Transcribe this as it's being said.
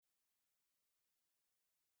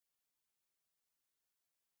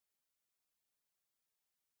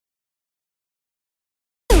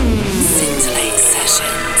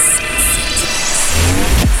Sessions.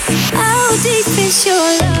 How deep is your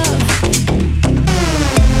love?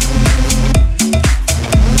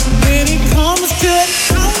 When it comes to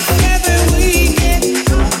every weekend.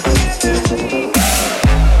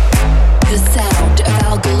 The sound of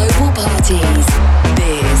our global parties.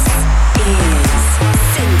 This is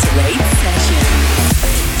Scintillate Sessions.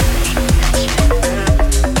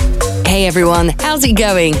 Hey everyone, how's it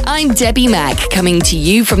going? I'm Debbie Mack, coming to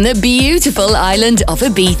you from the beautiful island of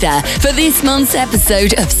Ibiza for this month's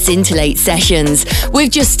episode of Scintillate Sessions.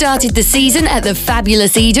 We've just started the season at the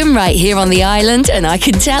fabulous Eden right here on the island, and I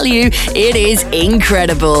can tell you, it is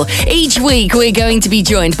incredible. Each week we're going to be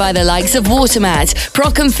joined by the likes of Watermat,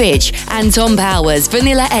 Proc and Fitch, Anton Powers,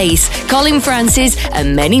 Vanilla Ace, Colin Francis,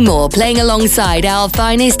 and many more, playing alongside our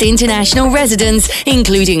finest international residents,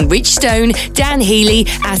 including Rich Stone, Dan Healy,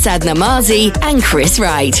 Asad Namazi, and Chris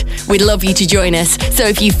Wright. We'd love you to join us, so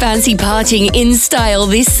if you fancy partying in style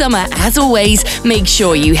this summer, as always, make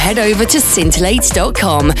sure you head over to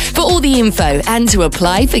scintillates.com for all the info and to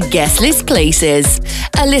apply for guest list places.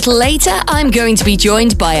 A little later, I'm going to be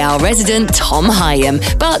joined by our resident Tom Hyam,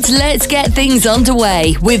 but let's get things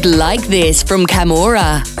underway with Like This from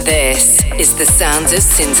Camora. This is the sounds of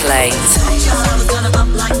Scintillate. Y'all, I was gonna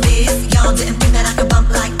bump like this. Y'all didn't think that I could bump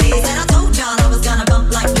like this. And I told y'all I was gonna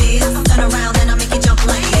bump like this. Turn around and I make it jump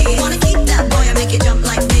like this. Wanna keep that boy, I make it jump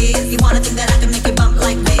like this. You wanna think that I can make it bump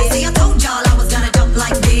like this? See, I told y'all I was gonna jump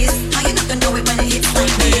like this. How you not gonna know it when it hits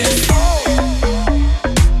like this?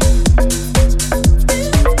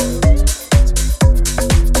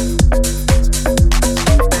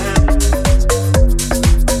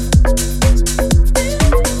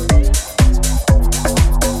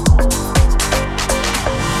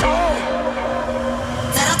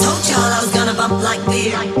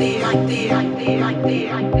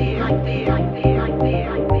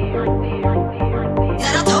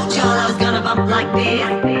 Like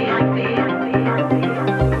this.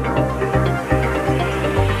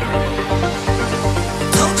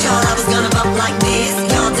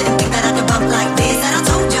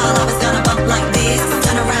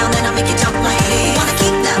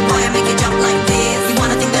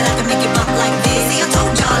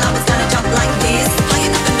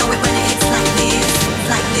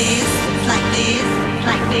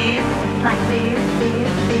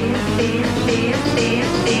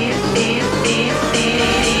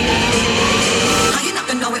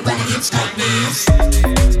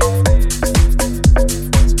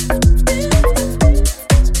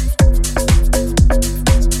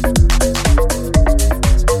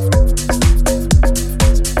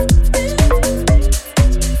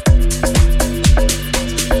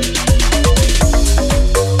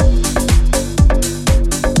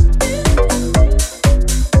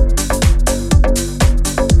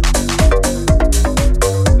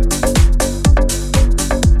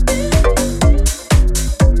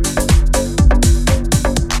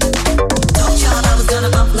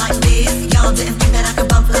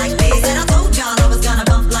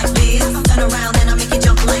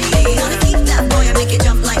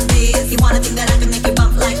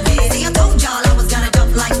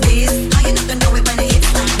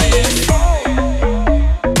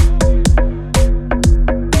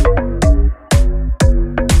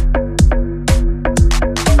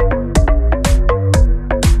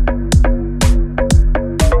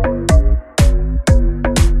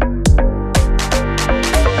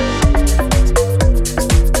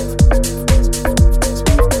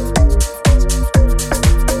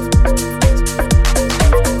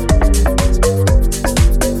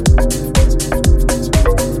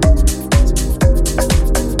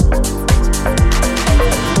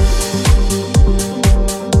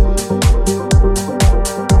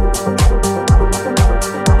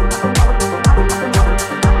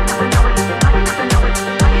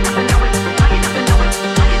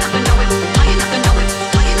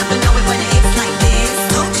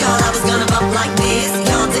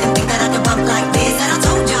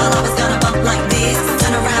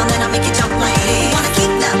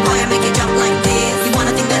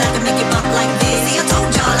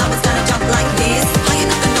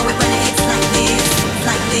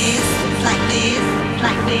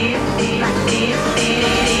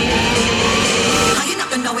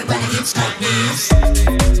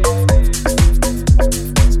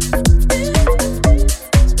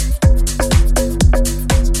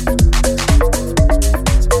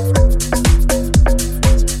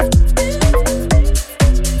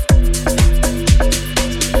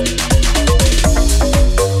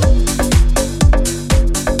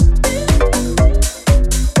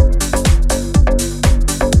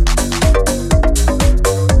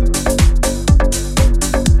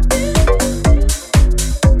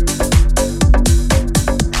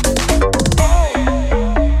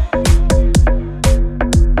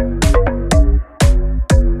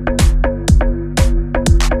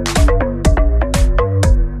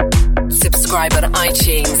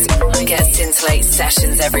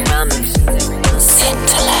 sessions every month.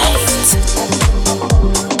 Scintillate.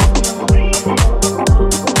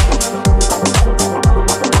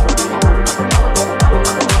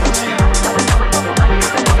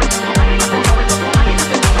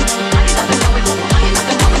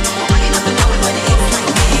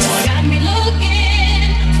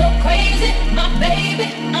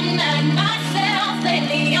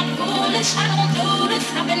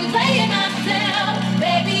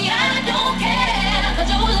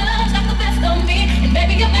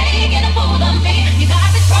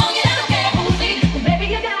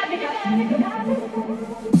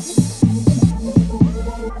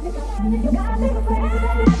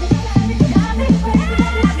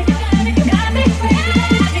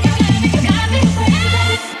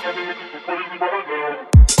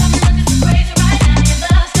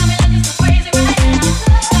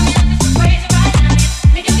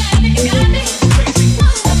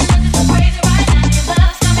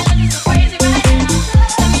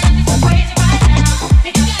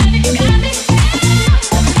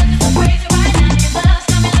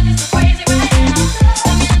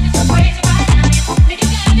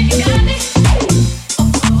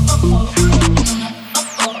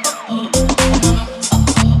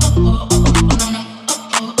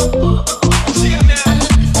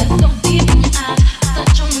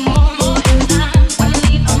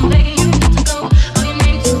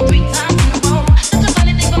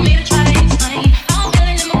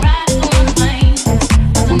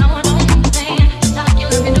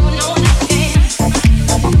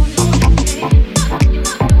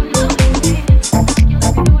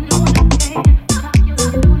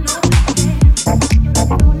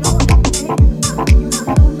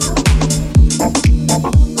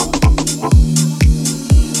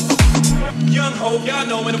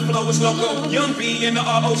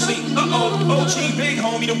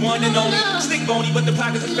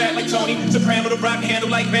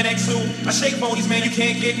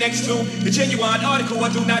 Next to the genuine article,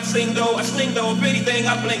 I do not sing though. I sling though, if anything,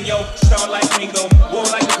 I bling yo. Star like Ringo, war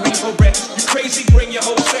like a Greenville wreck. You crazy, bring your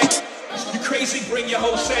whole set. You crazy, bring your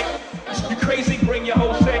whole set. You crazy, bring your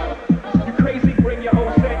whole set. You crazy, bring your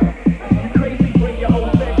whole set. You crazy, bring your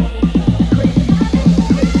whole set.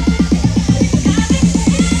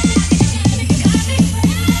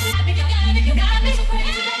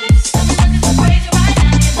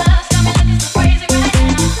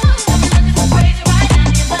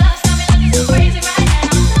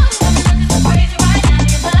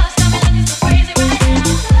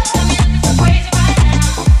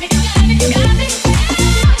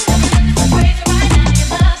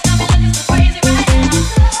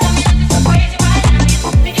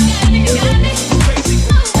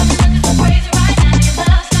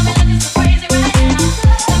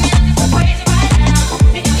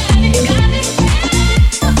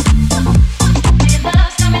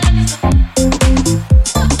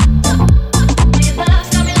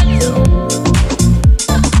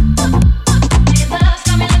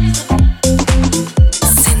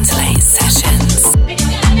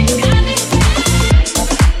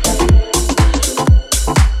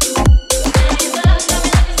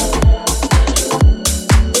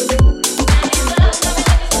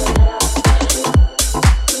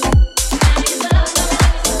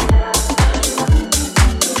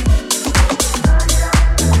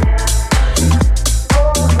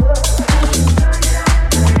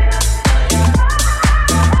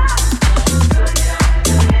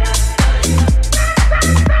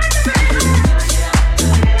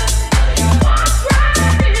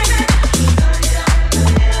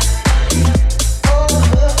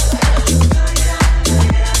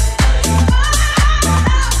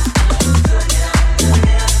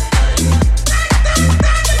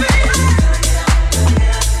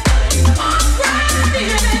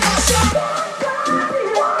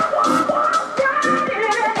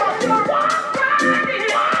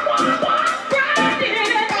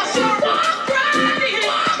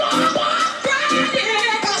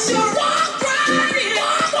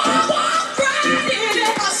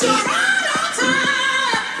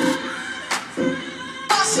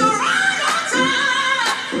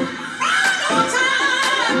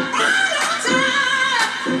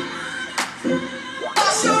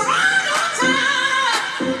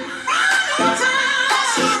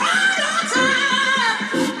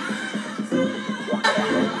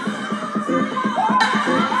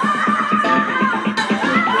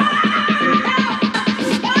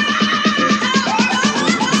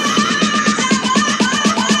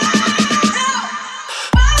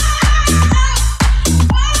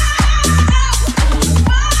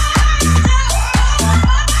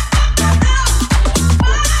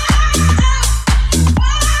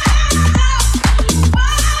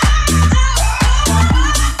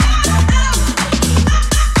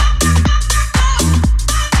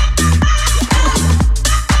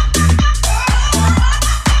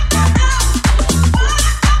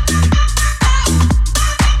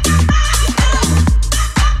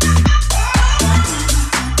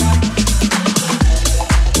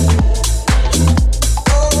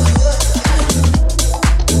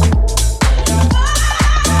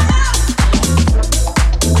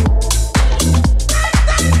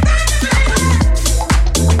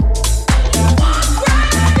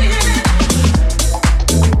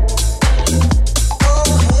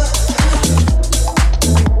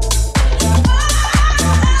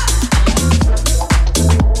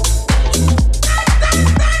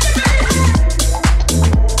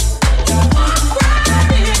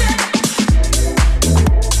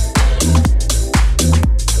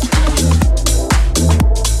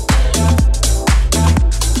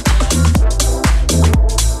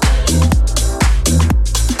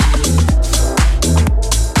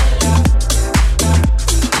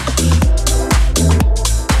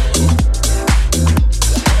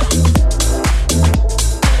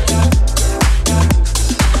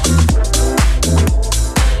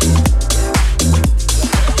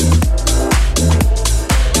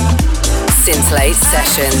 Scintillate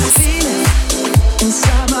Sessions.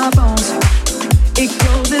 Inside my bones, it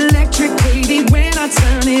goes electric, baby, when I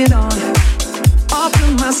turn it on. Off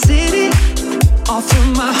from my city, off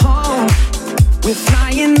from my home. We're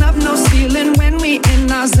flying up, no ceiling when we in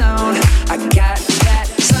our zone. I got that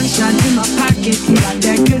sunshine in my pocket, got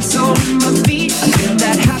that good soul in my feet. I feel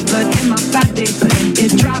that hot blood in my body when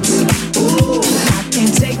it drops. Ooh, I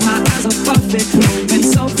can't take my eyes off of it, moving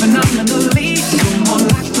so phenomenally. You're more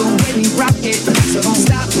like the way we rock it, so don't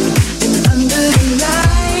stop. And under the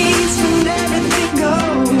lights, when everything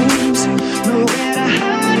goes, nowhere to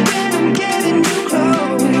hide when I'm getting you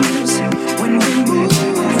close. When we move,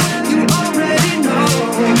 you already know.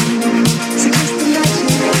 So just imagine.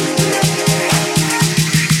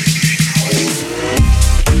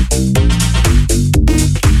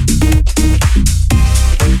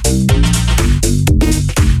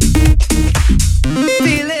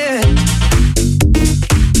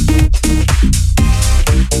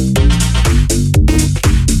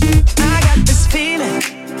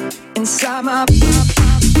 Inside my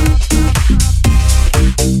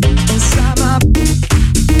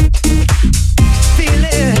feel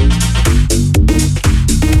it,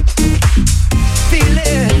 feel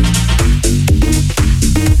it.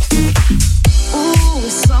 Ooh,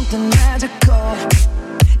 it's something magical.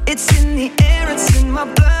 It's in the air, it's in my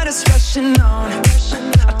blood, it's rushing on.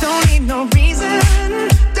 I don't need no reason,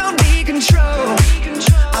 don't need control.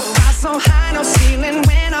 I fly so high, no ceiling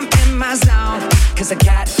when I'm in my zone. 'Cause I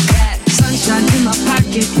got that sunshine in my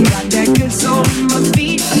pocket, got that good soul in my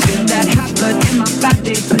feet. I feel that hot blood in my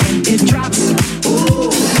body when it drops.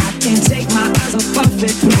 Ooh, I can't take my eyes off of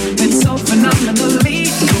it, moving so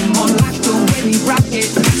phenomenally. You're more like the way we rock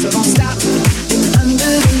it, so don't stop. And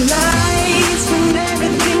under the lights, when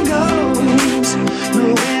everything goes,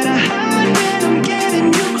 nowhere to hide when I'm getting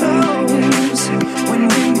you close. When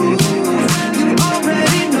we move, you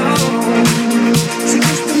already know. So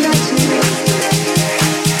just imagine.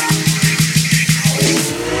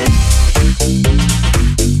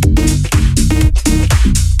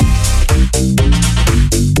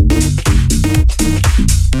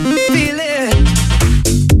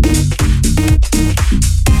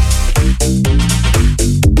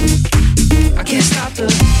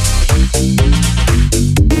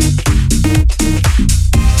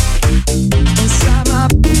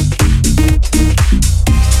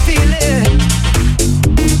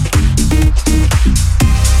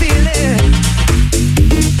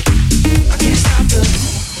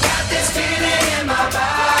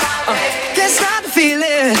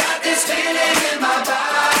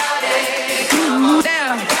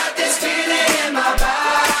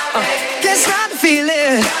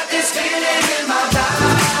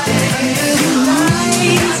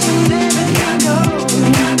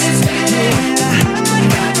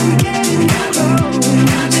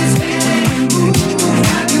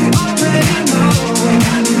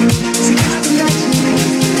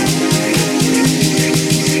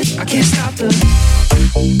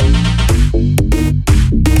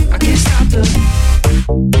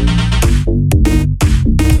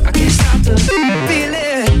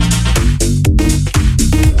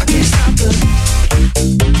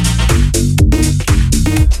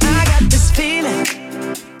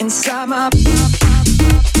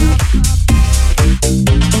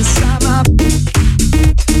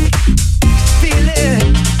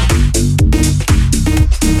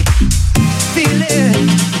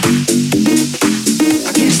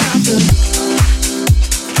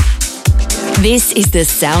 This is the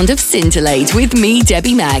sound of Scintillate with me,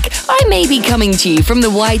 Debbie Mack. I may be coming to you from the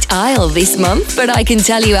White Isle this month, but I can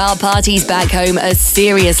tell you our parties back home are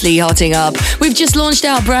seriously hotting up. We've just launched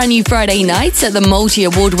our brand new Friday nights at the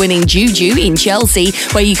multi-award-winning Juju in Chelsea,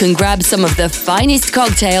 where you can grab some of the finest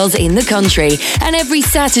cocktails in the country. And every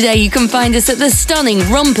Saturday you can find us at the stunning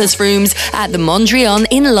Rumpus Rooms at the Mondrian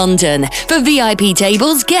in London. For VIP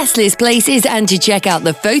tables, guest list places, and to check out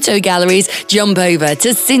the photo galleries, jump over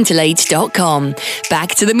to scintillate.com.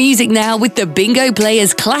 Back to the music now with the Bingo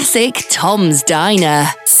Players classic, Tom's Diner.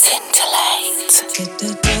 Scintillate.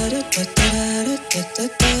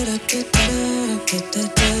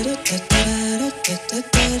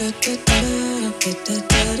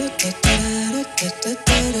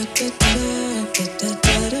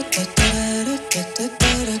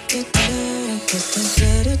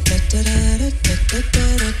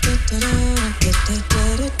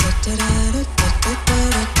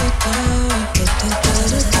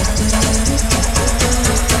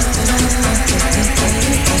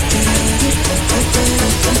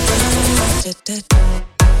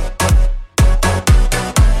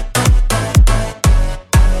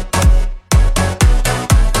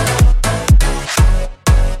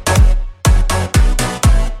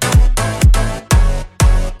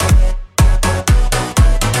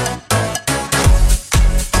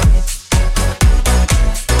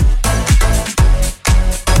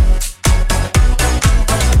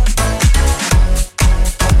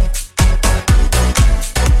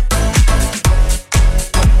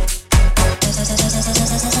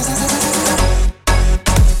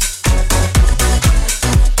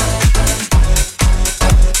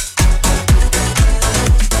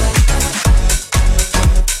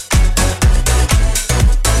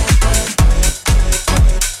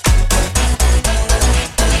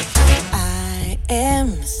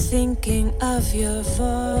 thinking of your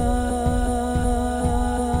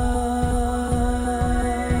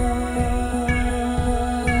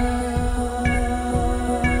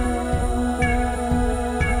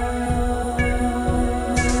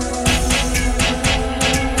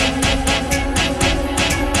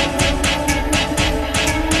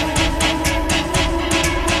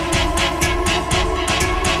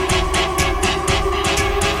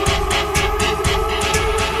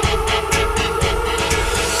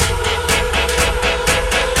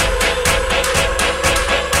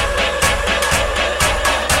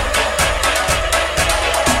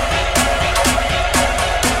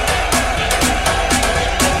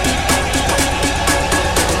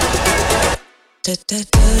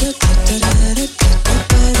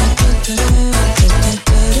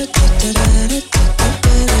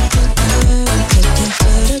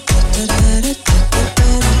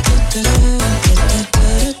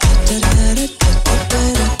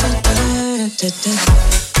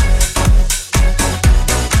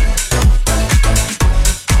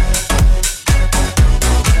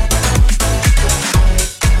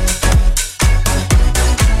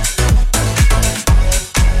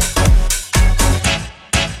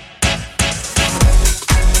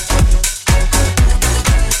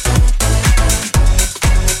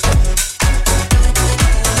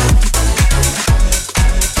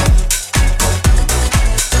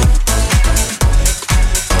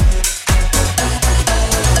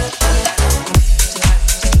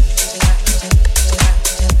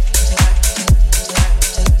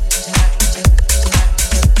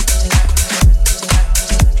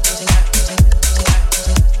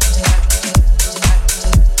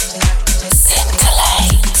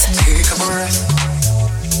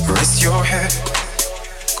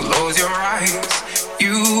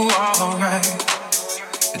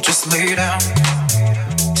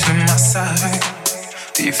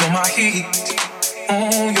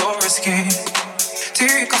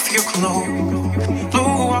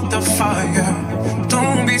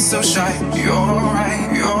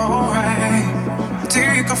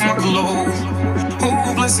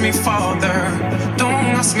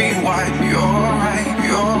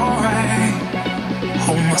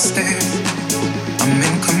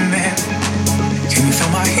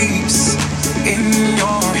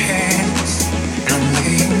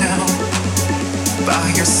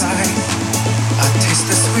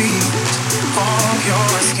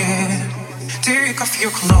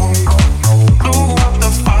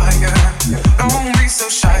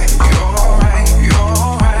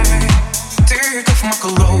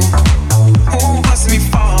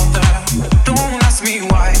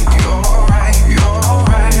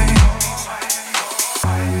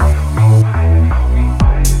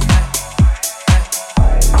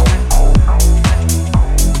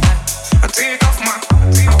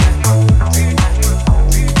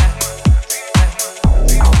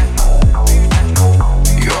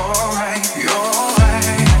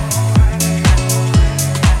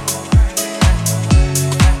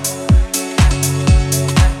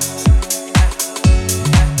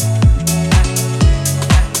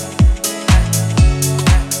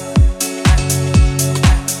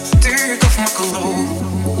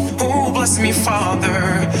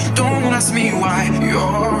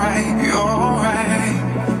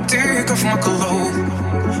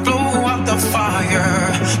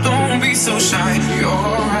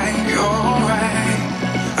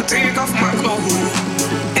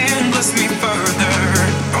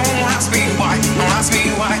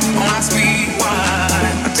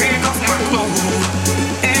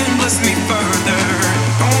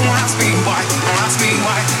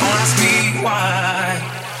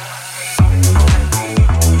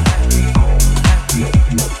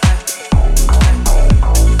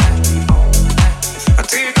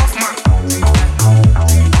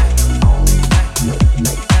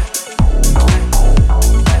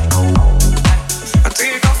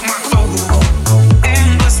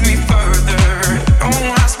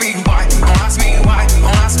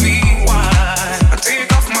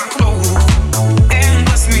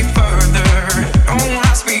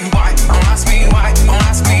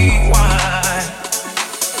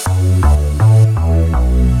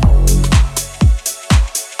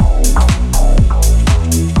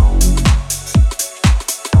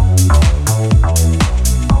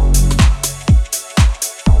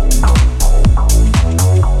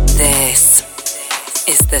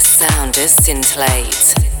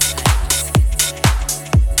Scintillate.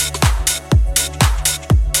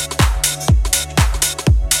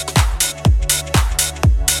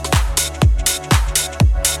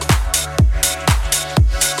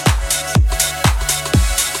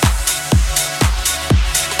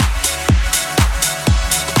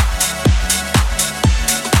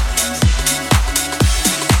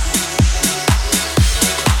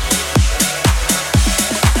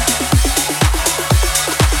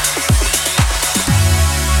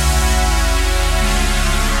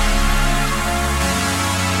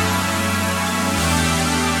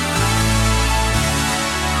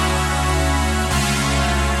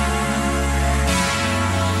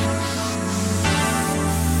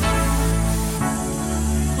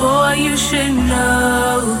 boy, you should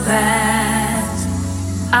know that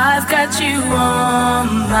I've got you on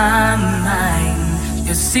my mind,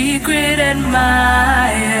 your secret admirer.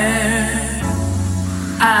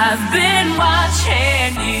 I've been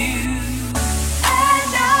watching you. At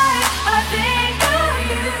night, I think of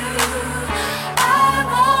you. I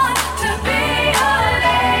want to be your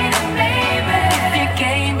lady, baby. If your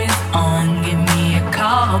game is on, give me a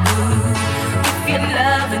call, boo. If you're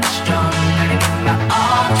loving strong, gotta give my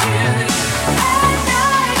all to you. At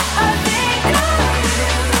night, I think of you.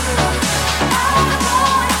 I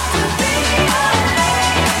want to be your lady,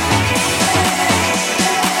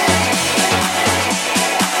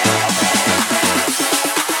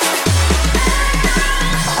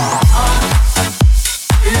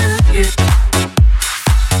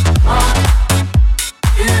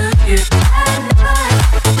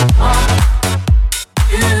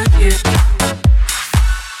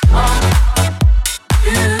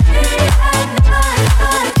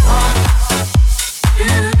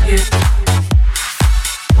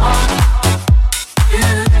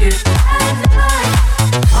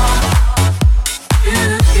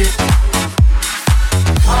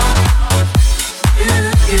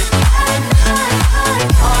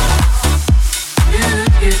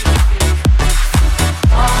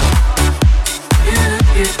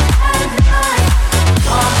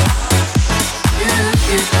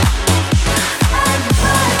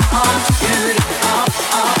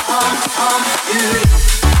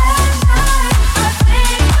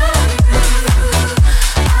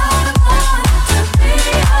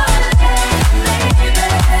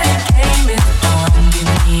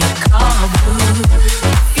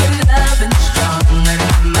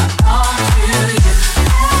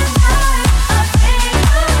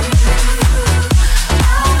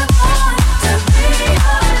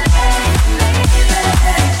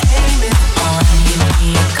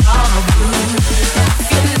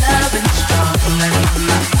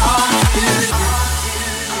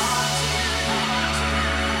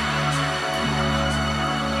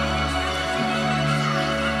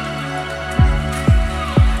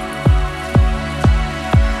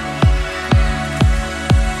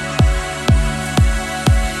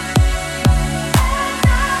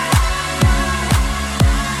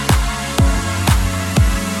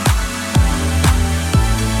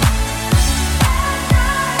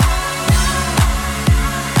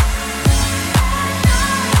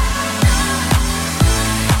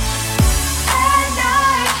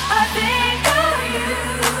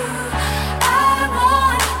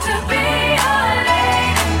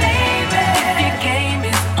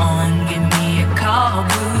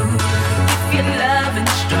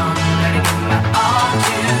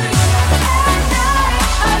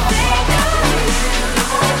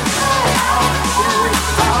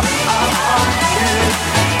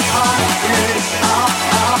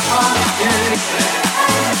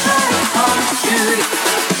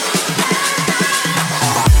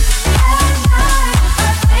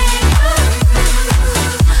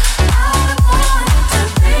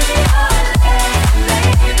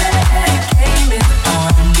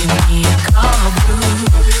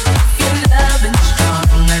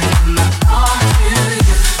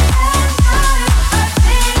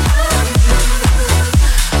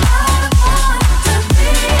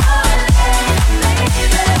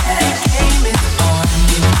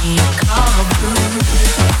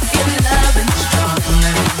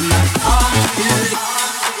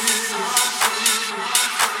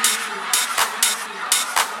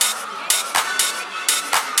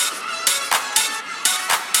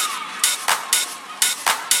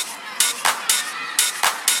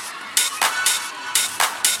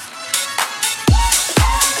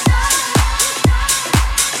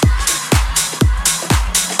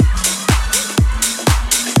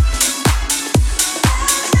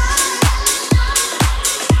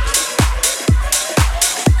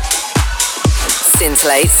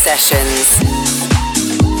 Scintillate Sessions.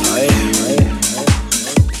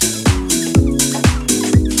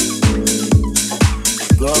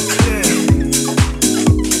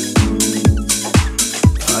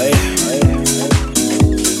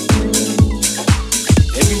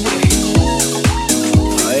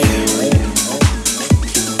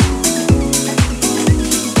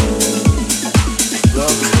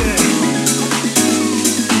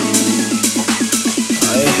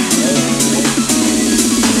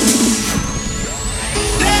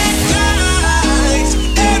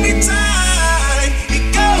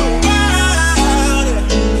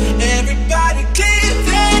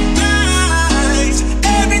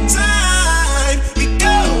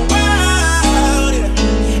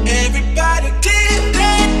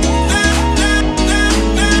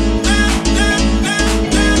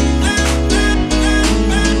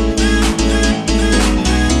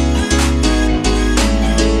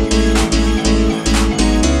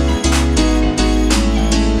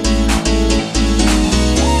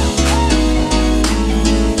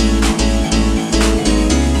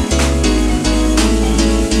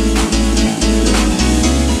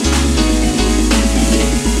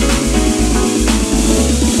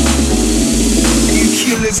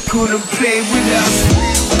 killers couldn't play with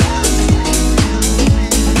us.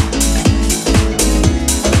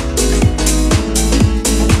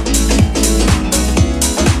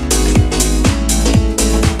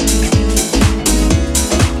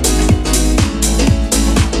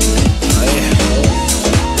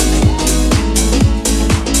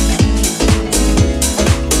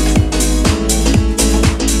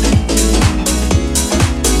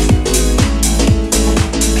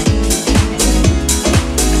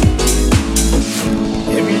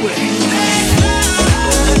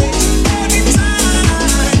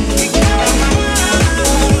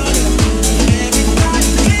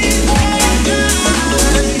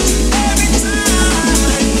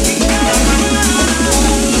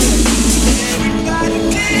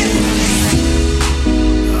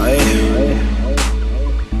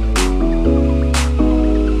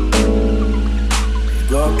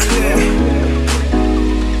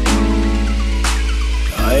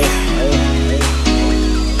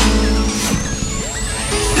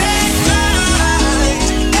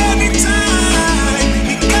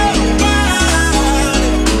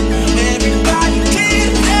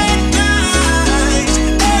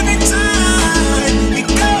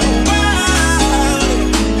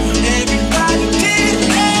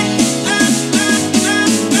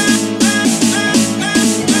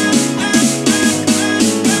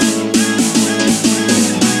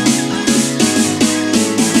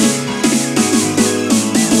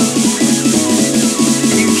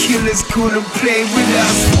 Couldn't play with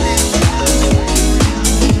us.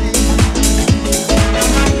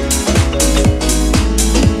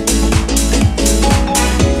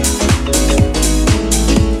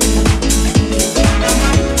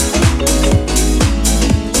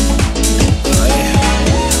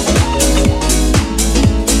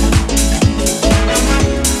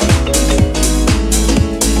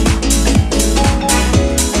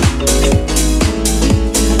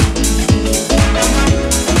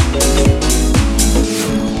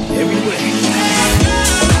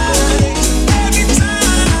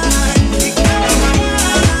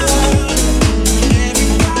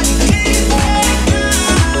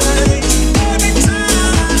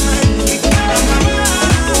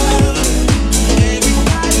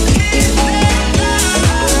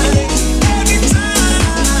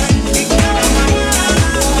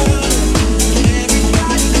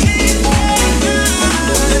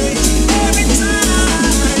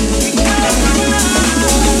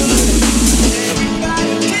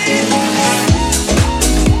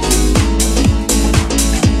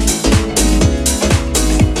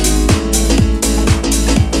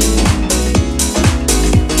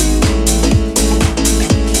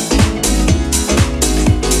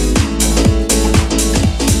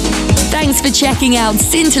 Checking out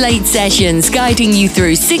Scintillate Sessions, guiding you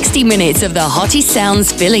through 60 minutes of the hottest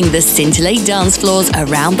sounds filling the Scintillate dance floors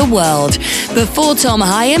around the world. Before Tom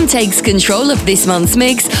Hyam takes control of this month's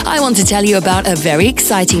mix, I want to tell you about a very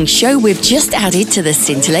exciting show we've just added to the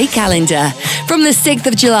Scintillate calendar. From the 6th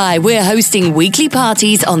of July, we're hosting weekly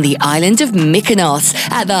parties on the island of Mykonos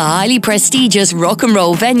at the highly prestigious rock and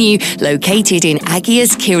roll venue located in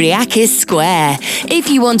Agios Kyriakis Square. If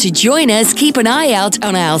you want to join us, keep an eye out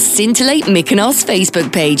on our Scintillate Mykonos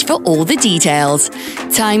Facebook page for all the details.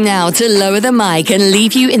 Time now to lower the mic and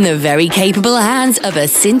leave you in the very capable hands of a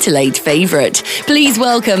Scintillate favourite. Please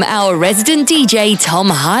welcome our resident DJ Tom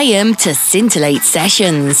Hyam to Scintillate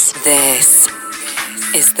Sessions. This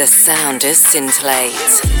is the sound of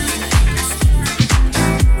Scintillate.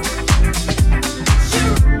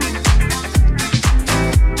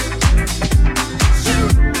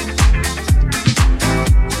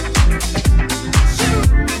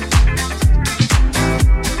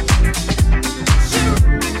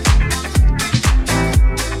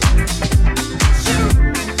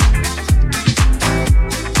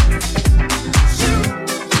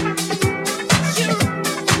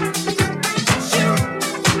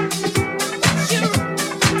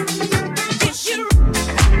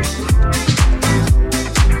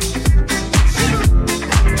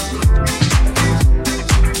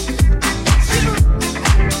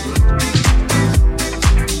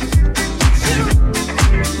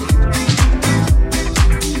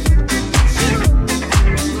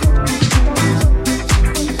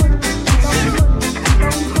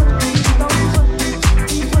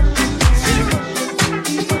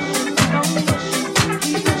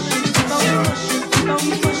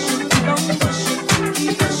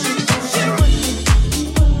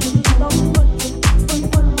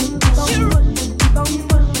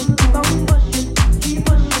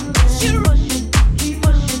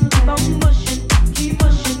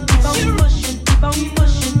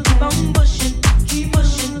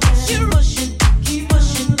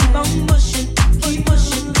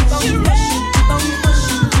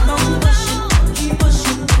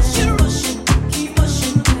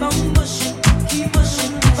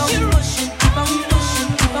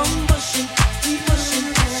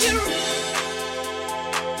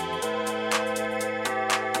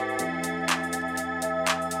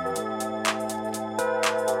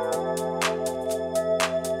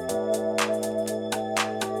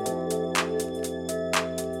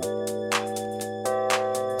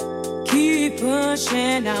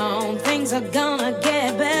 pushing on. Things are gonna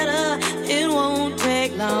get better. It won't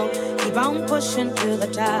take long. Keep on pushing to the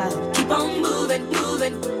top. Keep on moving,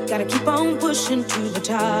 moving. Gotta keep on pushing to the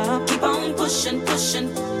top. Keep on pushing, pushing.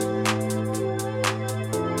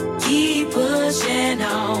 Keep pushing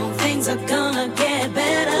on. Things are gonna get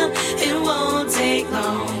better. It won't take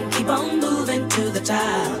long. Keep on moving to the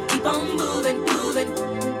top. Keep on moving, moving.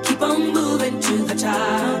 Keep on moving to the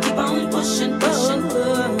top. Keep on pushing, pushing.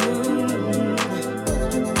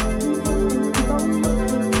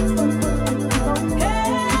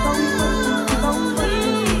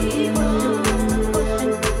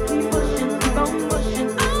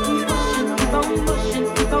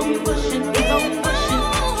 Keep on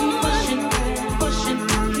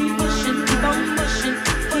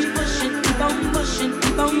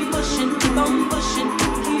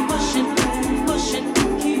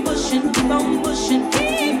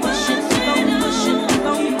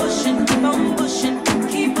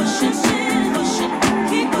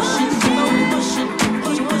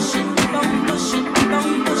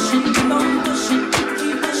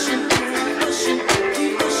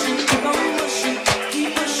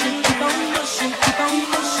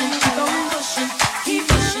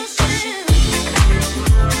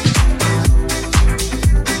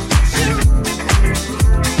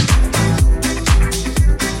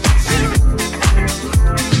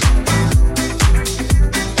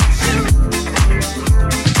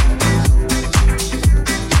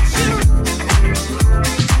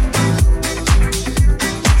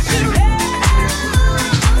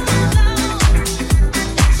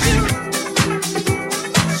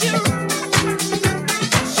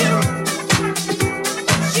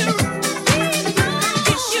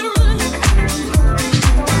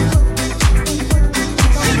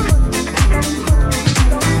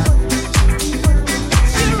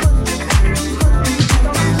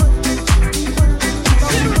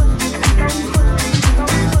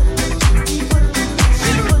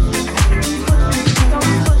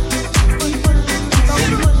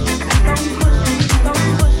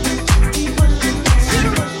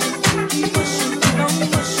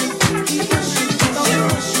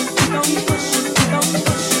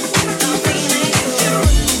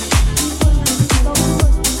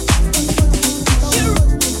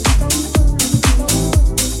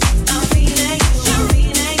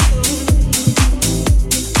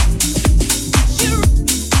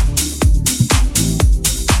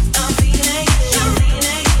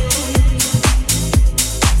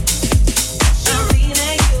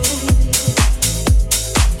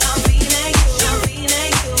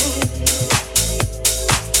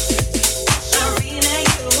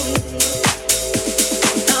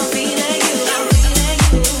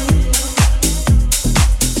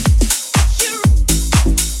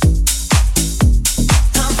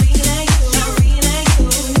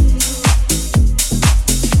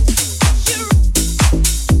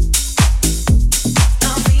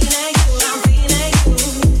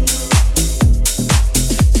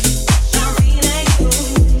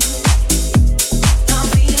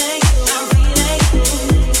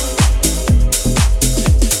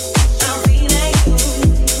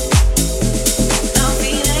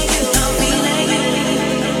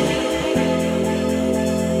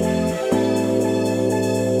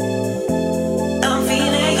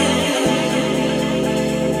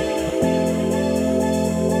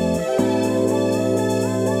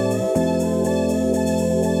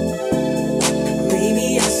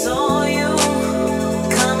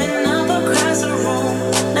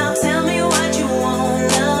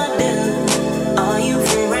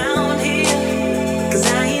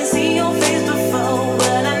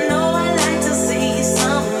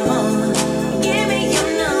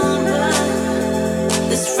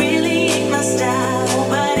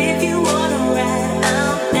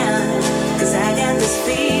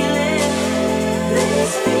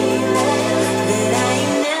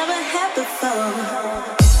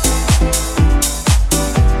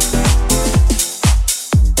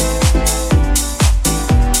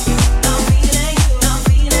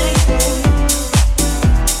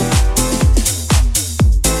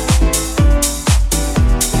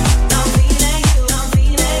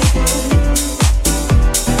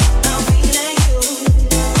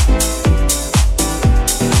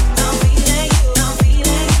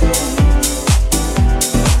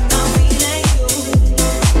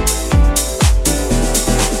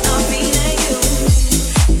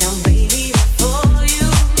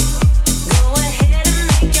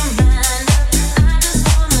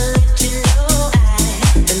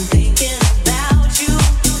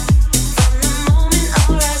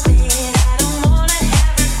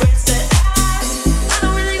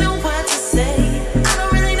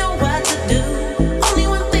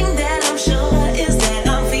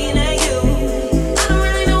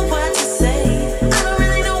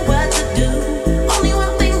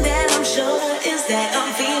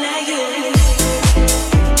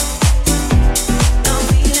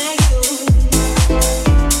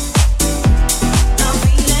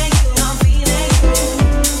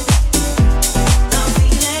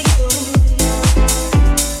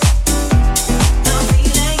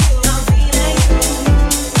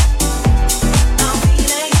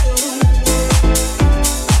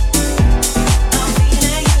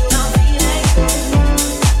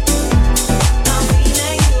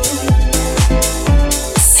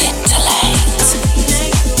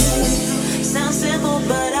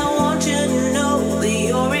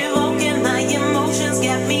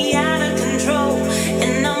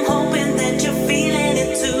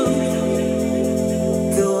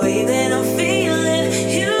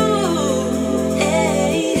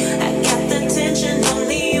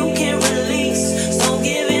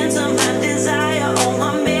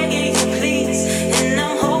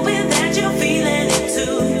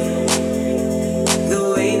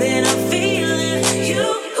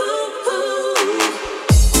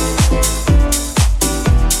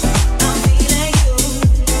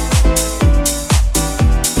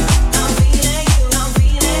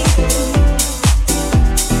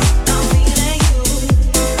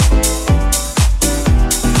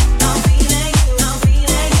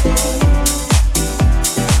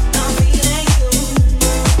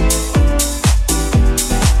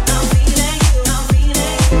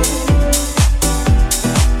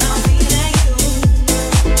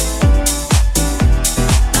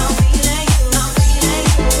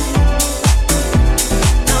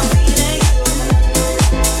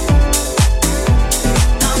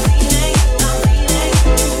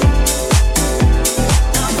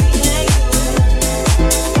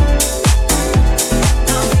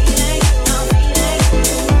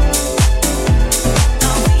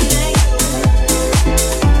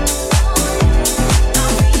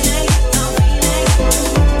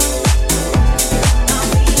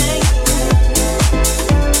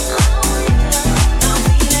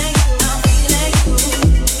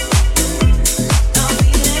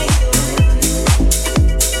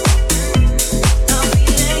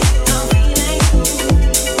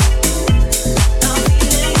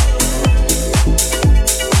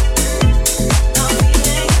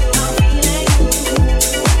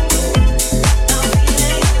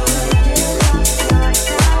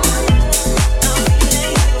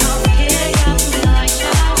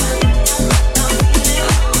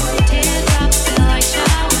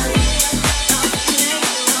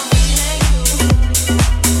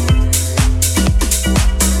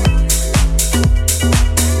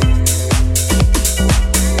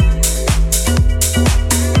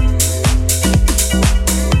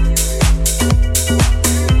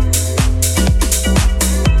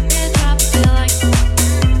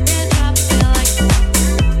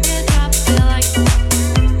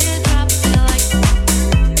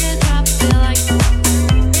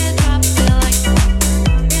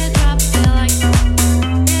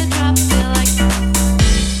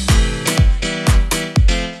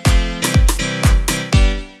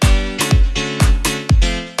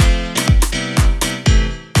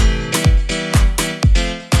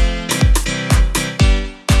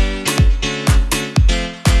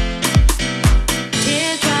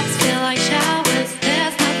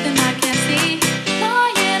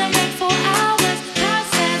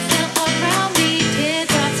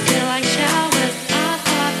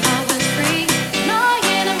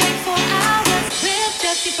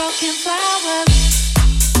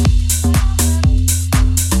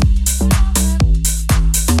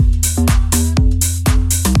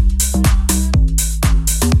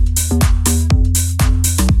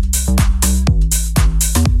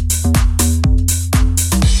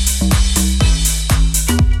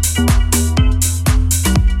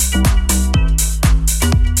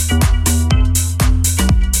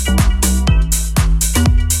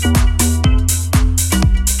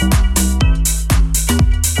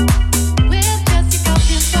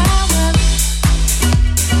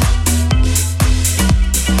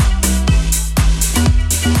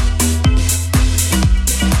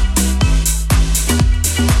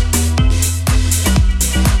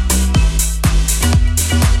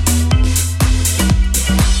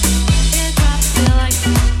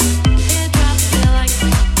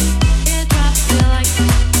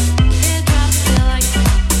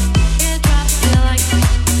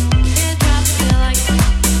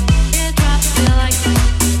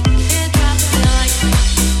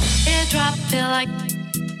feel like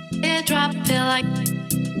teardrop, feel like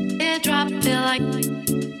teardrop, feel like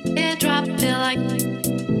teardrop, feel like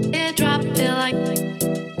teardrop, feel like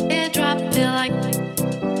teardrop, feel like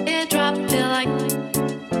teardrop, feel like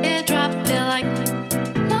teardrop, feel like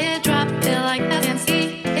teardrop, feel like I can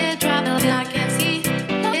see teardrop, I can see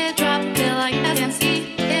teardrop, feel like I can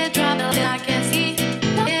see teardrop, I can see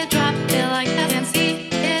teardrop, feel like I can see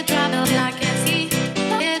teardrop, I can see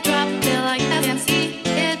teardrop, feel like I can see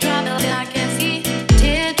teardrop, I can see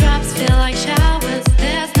teardrops feel like showers.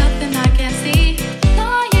 There's nothing I can see.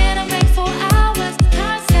 Lying awake for hours,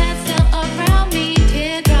 time stands still around me.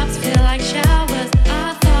 Teardrops feel like showers.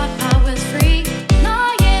 I thought I was free.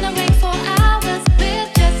 Lying awake for hours with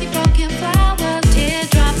Jessie broken flowers.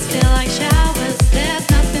 Teardrops feel like showers. There's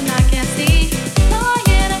nothing I can see.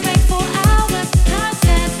 Lying awake for hours, time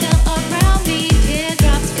stands still around me.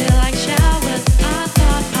 Teardrops feel like showers. I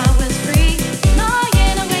thought I was free.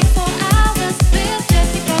 Lying awake for hours with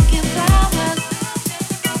Jessie broken flowers.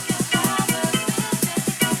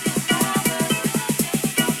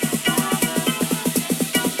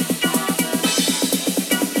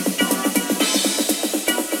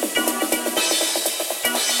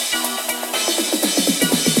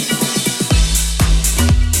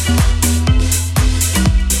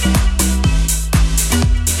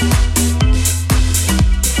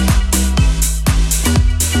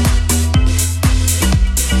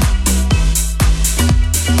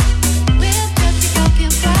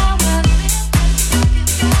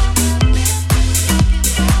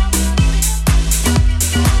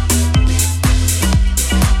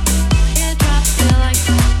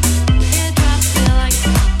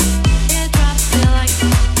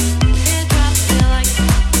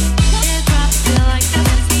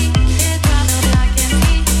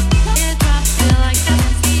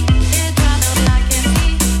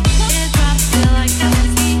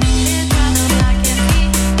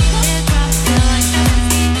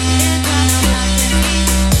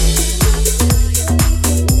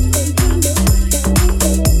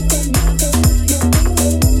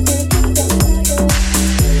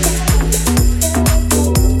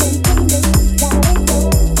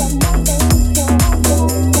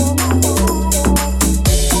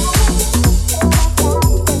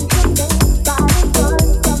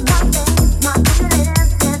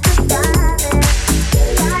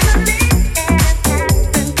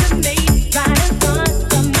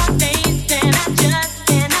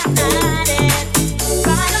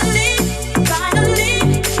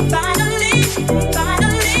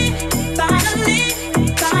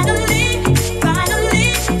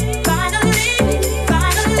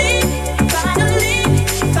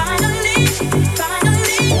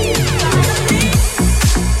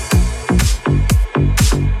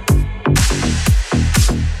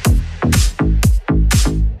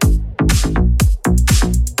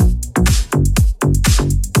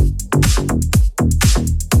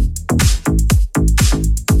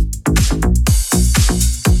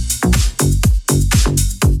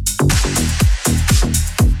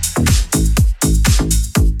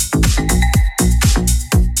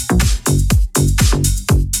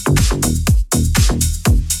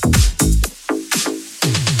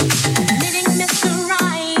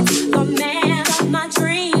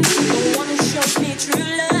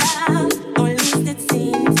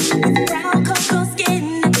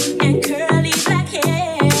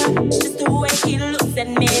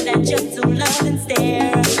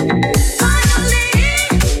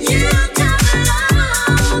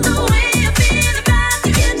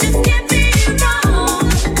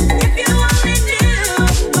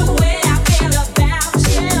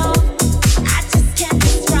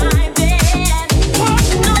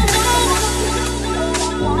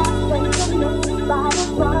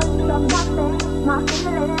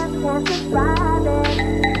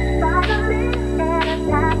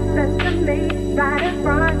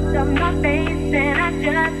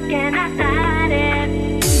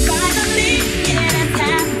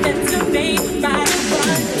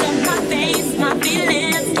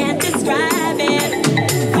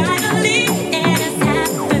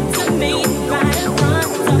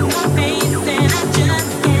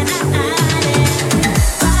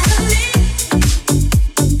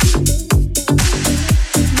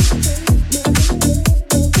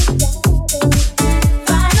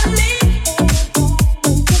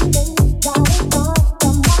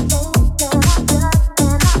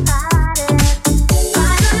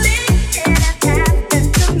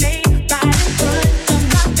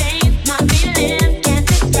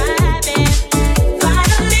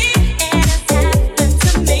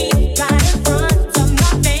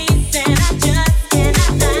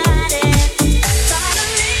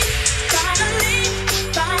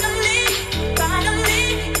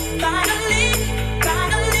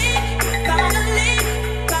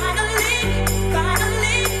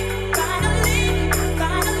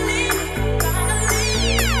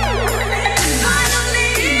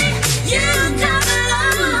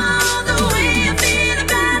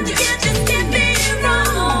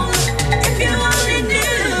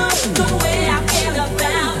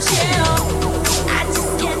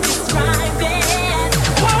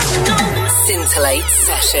 Scintillate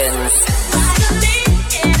Sessions.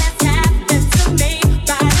 Just can't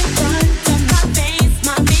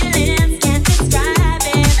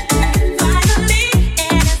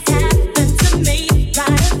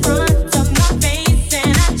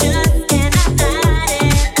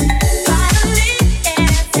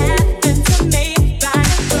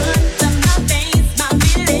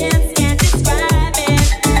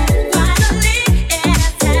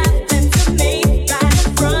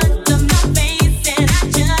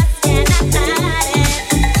hide it.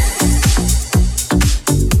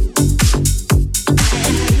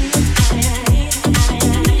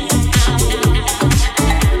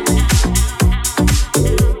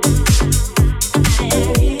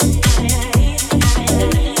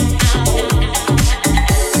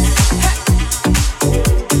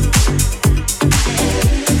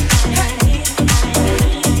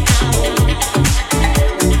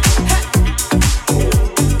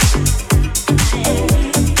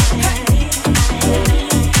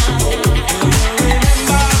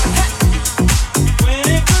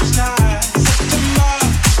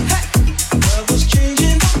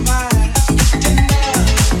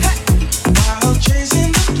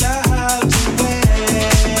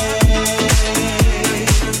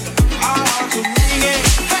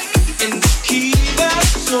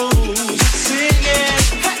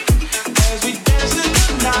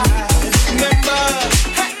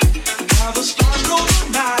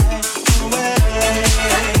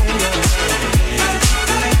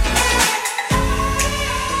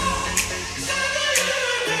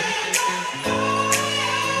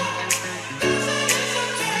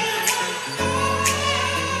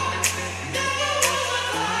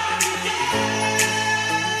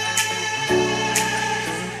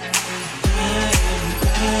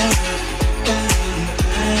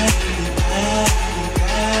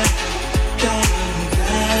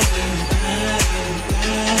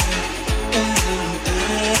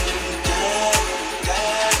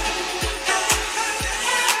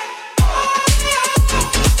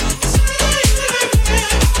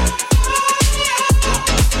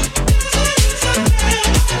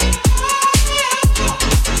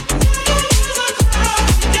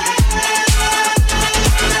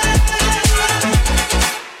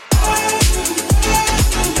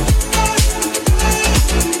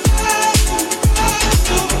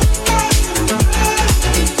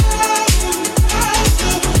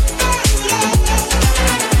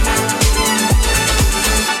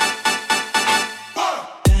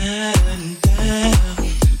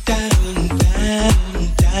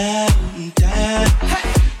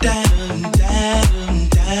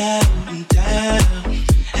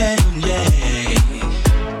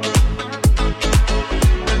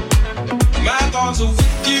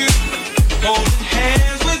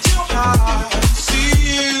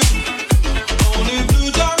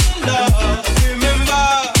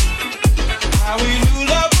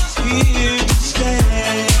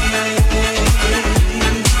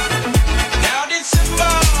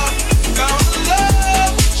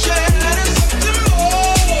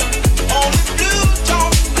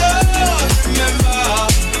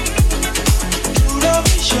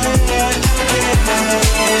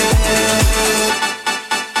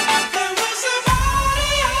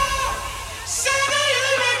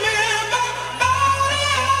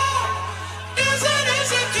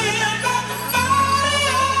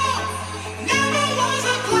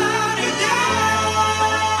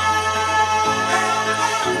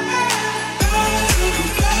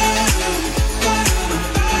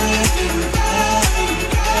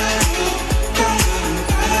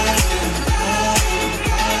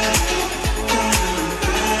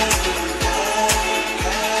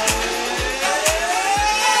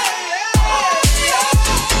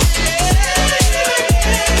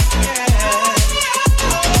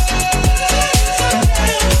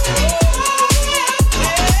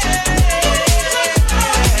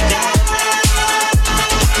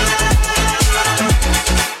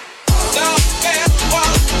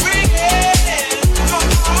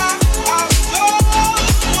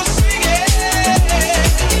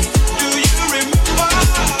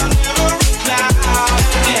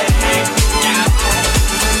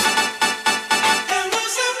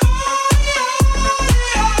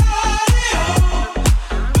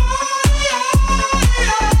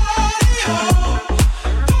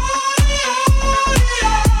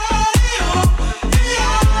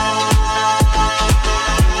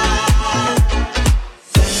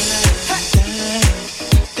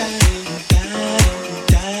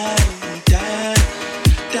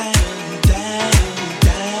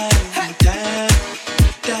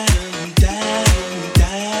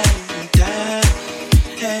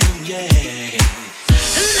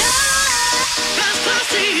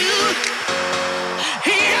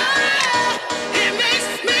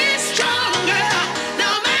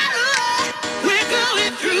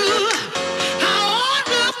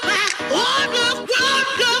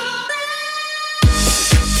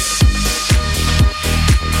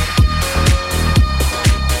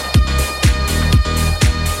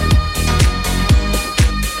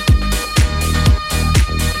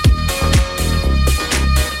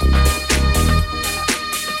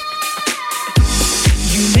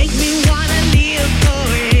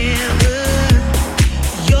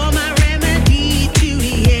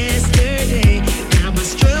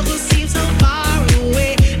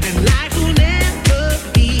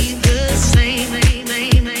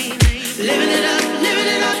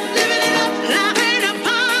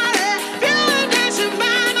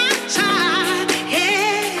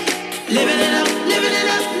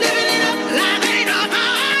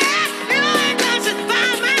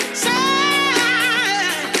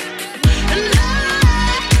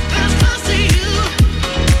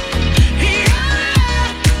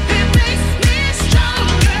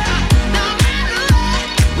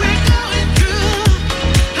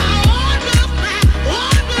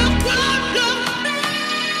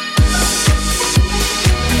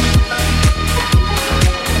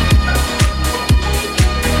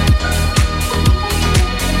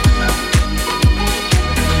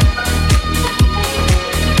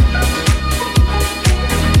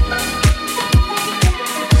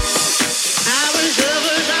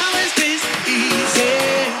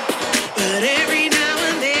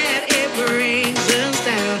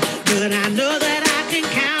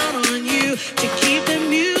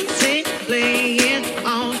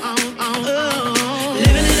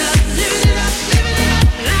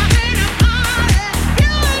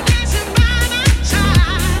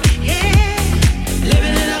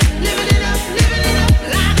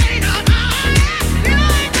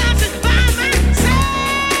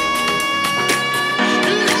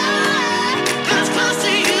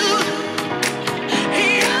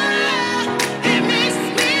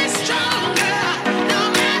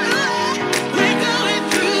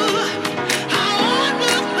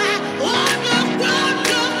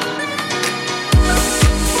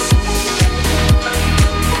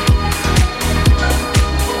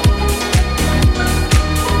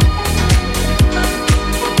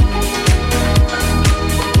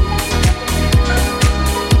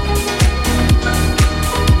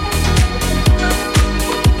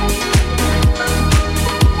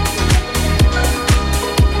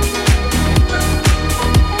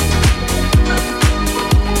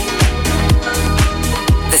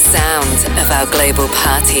 sounds of our global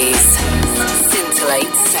parties.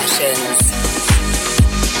 Scintillate Sessions.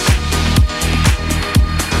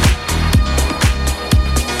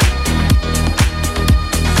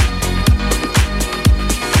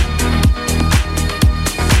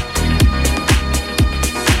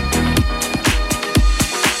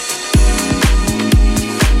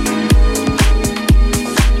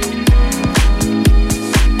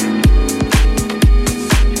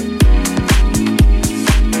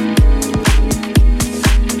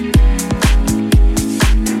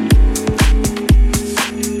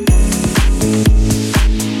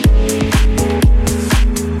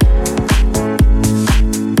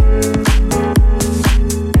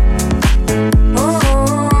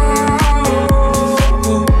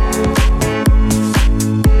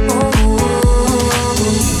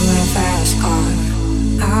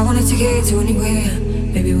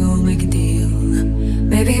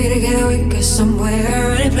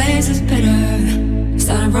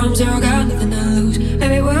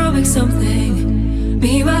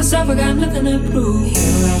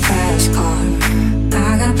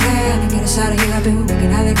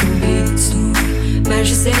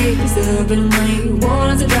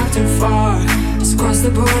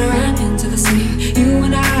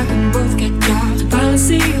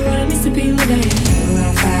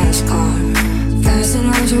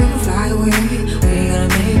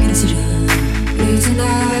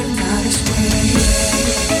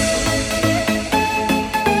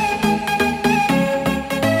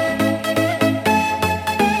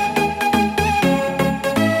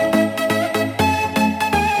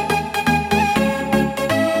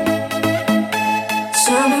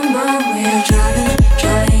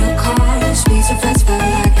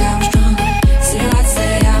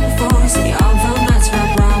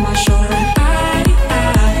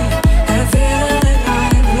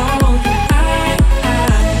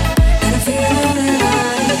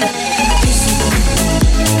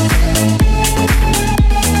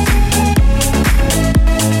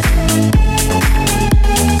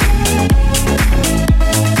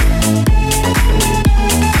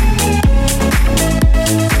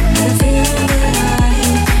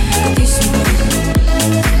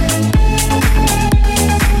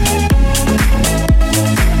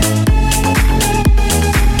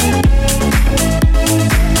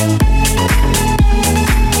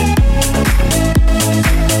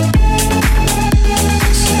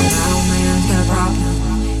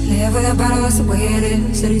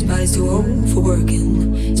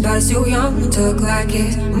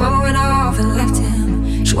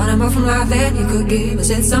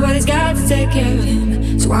 Said somebody's got to take care of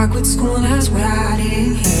him, so I quit school and that's what I did.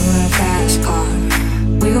 You in a fast car,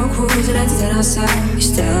 we go cruising, entertain ourselves. We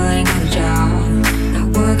still ain't got a job,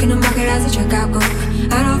 not working the market as a checkout girl.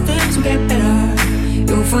 I know things will get better.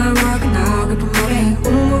 You'll find work and I'll get promoted.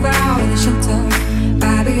 We'll move out of the shelter,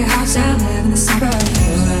 buy a bigger house and live in the suburbs.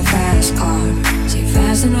 You in a fast car, say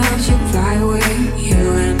fast enough so you can fly away. You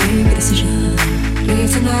gotta make a decision,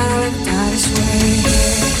 leave tonight or live die this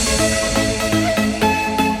way.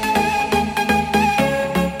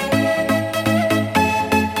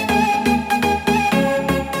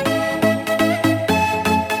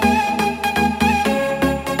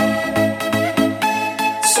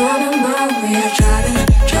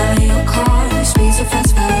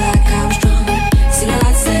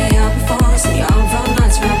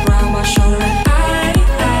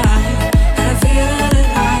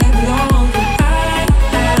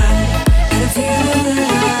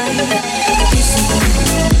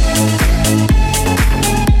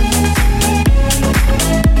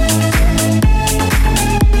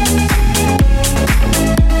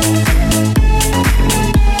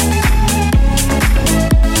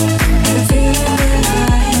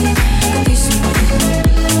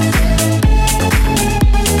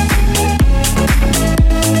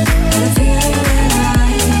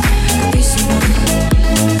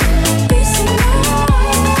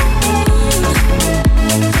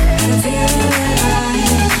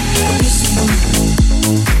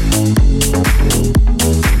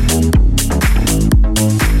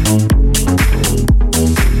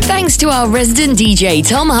 to our resident DJ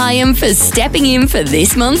Tom Hyam for stepping in for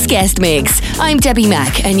this month's guest mix. I'm Debbie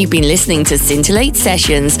Mack and you've been listening to Scintillate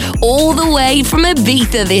Sessions all the way from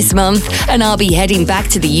Ibiza this month, and I'll be heading back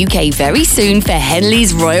to the UK very soon for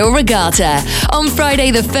Henley's Royal Regatta. On Friday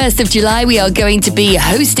the 1st of July we are going to be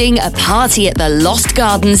hosting a party at the Lost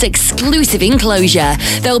Gardens exclusive enclosure.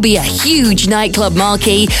 There'll be a huge nightclub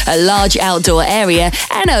marquee, a large outdoor area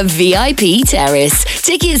and a VIP terrace.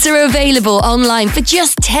 Tickets are available online for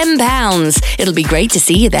just £10 Sounds. It'll be great to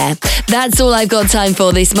see you there. That's all I've got time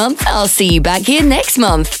for this month. I'll see you back here next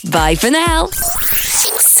month. Bye for now.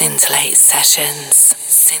 Scintillate Sessions.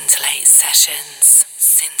 Scintillate Sessions.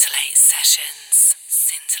 Scintillate Sessions.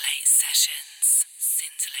 Scintillate Sessions.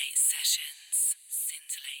 Scintillate Sessions.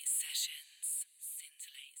 Scintillate Sessions.